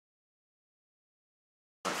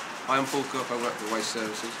I am Paul Cook, I work for Waste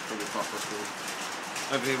Services, probably Park Hospital.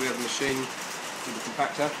 Over here we have a machine with a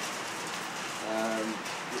compactor,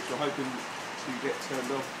 which we're hoping to get turned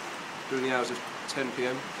off during the hours of 10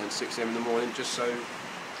 PM and 6 AM in the morning, just so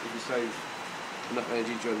we can save enough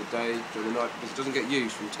energy during the day, during the night, because it doesn't get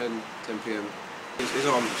used from 10 PM. It's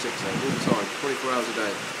on from 6 AM all the time, 24 hours a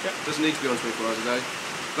day. Yep. It doesn't need to be on 24 hours a day.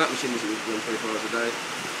 That machine doesn't need to be on 24 hours a day.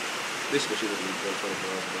 This machine doesn't need to be on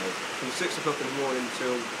 24 hours a day. From 6 o'clock in the morning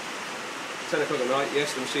till 10 o'clock at night,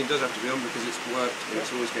 yes, the machine does have to be on because it's worked and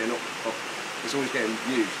it's always getting it's always getting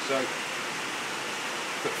used. So,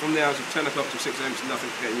 but from the hours of 10 o'clock till 6 AM,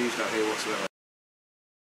 nothing's getting used out here whatsoever.